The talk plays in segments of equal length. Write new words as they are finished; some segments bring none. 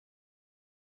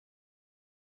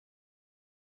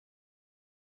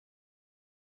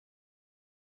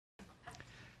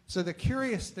So the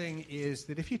curious thing is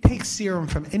that if you take serum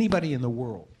from anybody in the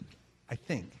world, I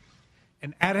think,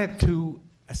 and add it to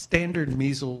a standard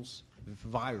measles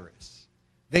virus,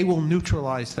 they will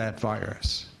neutralize that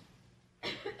virus.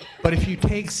 But if you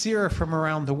take sera from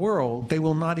around the world, they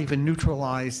will not even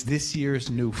neutralize this year's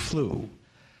new flu.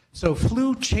 So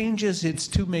flu changes its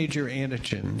two major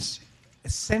antigens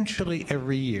essentially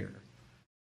every year.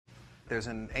 There's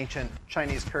an ancient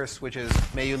Chinese curse, which is,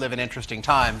 may you live in interesting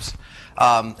times.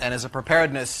 And as a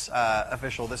preparedness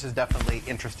official, this is definitely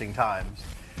interesting times.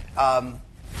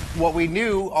 What we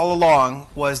knew all along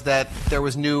was that there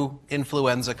was new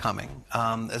influenza coming.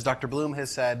 As Dr. Bloom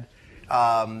has said,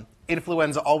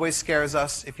 influenza always scares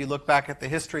us. If you look back at the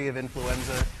history of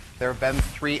influenza, there have been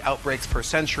 3 outbreaks per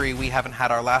century. We haven't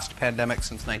had our last pandemic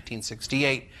since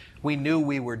 1968. We knew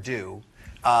we were due.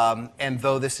 And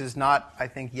though this is not, I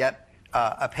think, yet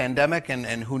a pandemic,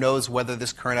 and who knows whether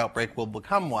this current outbreak will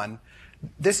become one,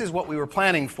 this is what we were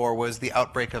planning for, was the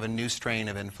outbreak of a new strain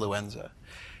of influenza.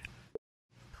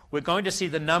 We're going to see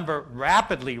the number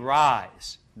rapidly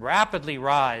rise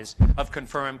of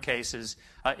confirmed cases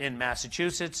in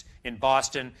Massachusetts, in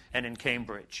Boston, and in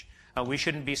Cambridge. We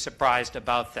shouldn't be surprised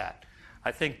about that.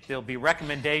 I think there'll be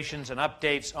recommendations and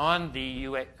updates on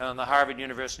the Harvard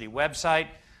University website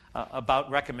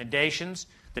about recommendations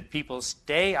that people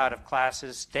stay out of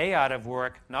classes, stay out of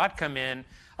work, not come in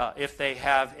if they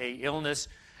have an illness,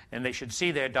 and they should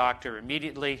see their doctor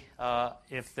immediately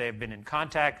if they've been in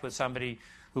contact with somebody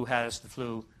who has the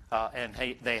flu and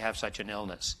they have such an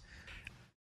illness.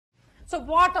 So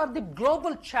what are the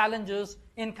global challenges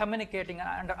in communicating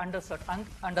under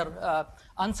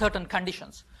uncertain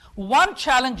conditions? One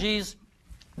challenge is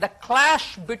the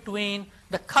clash between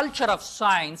the culture of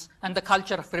science and the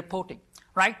culture of reporting,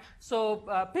 right?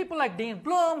 So people like Dean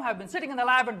Bloom have been sitting in the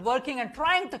lab and working and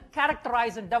trying to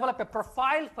characterize and develop a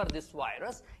profile for this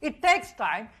virus. It takes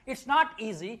time. It's not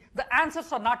easy. The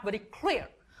answers are not very clear.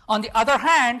 On the other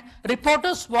hand,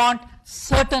 reporters want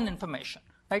certain information,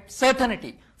 right?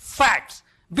 Certainty, facts.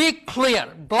 Be clear,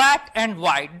 black and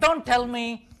white. Don't tell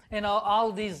me,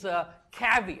 all these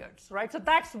caveats, right? So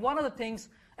that's one of the things.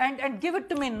 And give it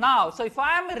to me now. So if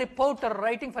I am a reporter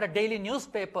writing for a daily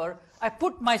newspaper, I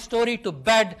put my story to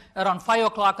bed around 5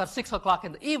 o'clock or 6 o'clock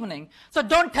in the evening. So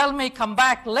don't tell me come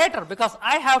back later, because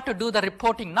I have to do the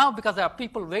reporting now because there are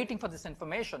people waiting for this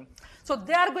information. So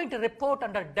they are going to report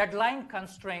under deadline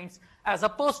constraints as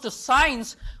opposed to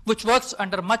science, which works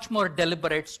under much more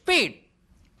deliberate speed.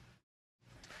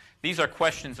 These are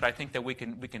questions that I think that we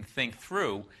can think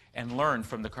through and learn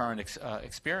from the current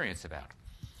experience about.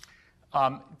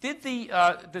 Did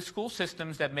the school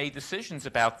systems that made decisions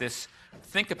about this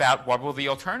think about what were the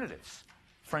alternatives?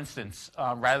 For instance,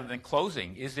 rather than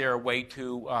closing, is there a way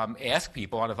to ask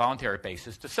people on a voluntary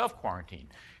basis to self-quarantine?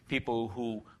 People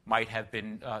who might have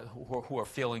been, who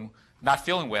are not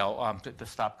feeling well, to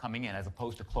stop coming in, as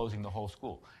opposed to closing the whole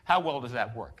school. How well does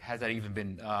that work? Has that even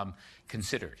been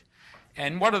considered?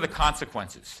 And what are the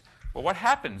consequences? Well, what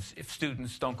happens if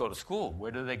students don't go to school?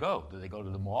 Where do they go? Do they go to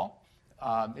the mall?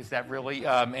 Is that really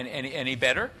any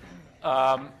better?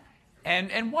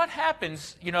 And what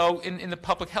happens, in the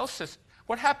public health system?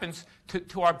 What happens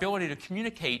to our ability to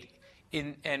communicate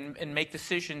and make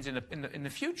decisions in the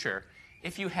future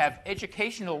if you have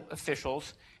educational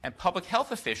officials and public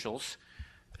health officials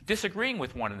disagreeing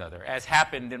with one another, as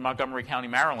happened in Montgomery County,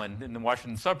 Maryland, in the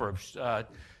Washington suburbs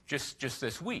just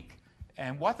this week?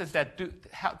 And what does that do?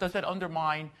 How does that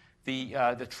undermine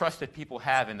the trust that people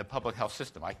have in the public health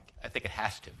system? I think it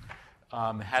has to.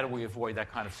 How do we avoid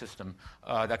that kind of system,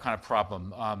 that kind of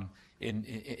problem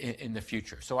in the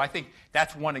future? So I think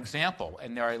that's one example,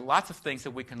 and there are lots of things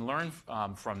that we can learn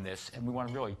from this, and we want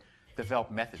to really develop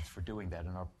methods for doing that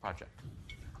in our project.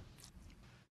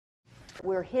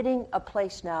 We're hitting a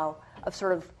place now of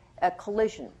sort of a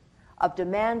collision of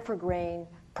demand for grain,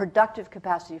 productive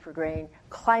capacity for grain,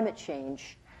 climate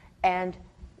change, and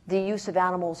the use of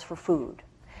animals for food.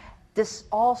 This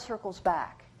all circles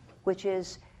back, which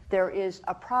is there is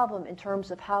a problem in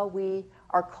terms of how we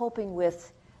are coping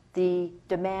with the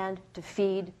demand to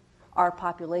feed our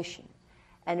population.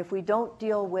 And if we don't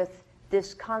deal with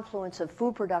this confluence of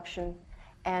food production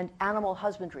and animal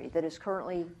husbandry that is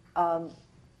currently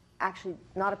actually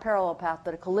not a parallel path,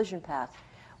 but a collision path,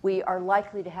 we are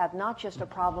likely to have not just a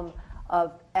problem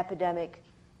of epidemic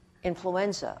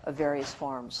influenza of various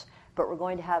forms, but we're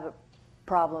going to have a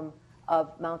problem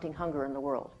of mounting hunger in the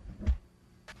world.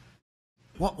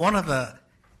 One of the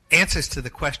answers to the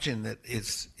question that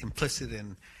is implicit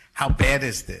in how bad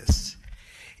is this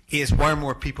is why are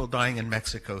more people dying in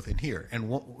Mexico than here?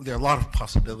 And there are a lot of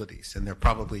possibilities, and there are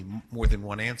probably more than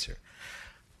one answer.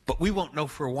 But we won't know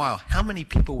for a while how many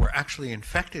people were actually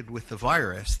infected with the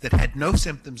virus that had no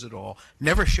symptoms at all,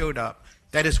 never showed up.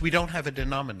 That is, we don't have a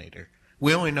denominator.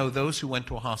 We only know those who went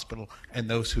to a hospital and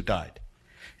those who died.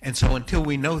 And so until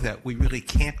we know that, we really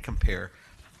can't compare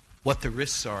what the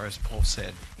risks are, as Paul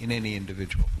said, in any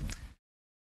individual.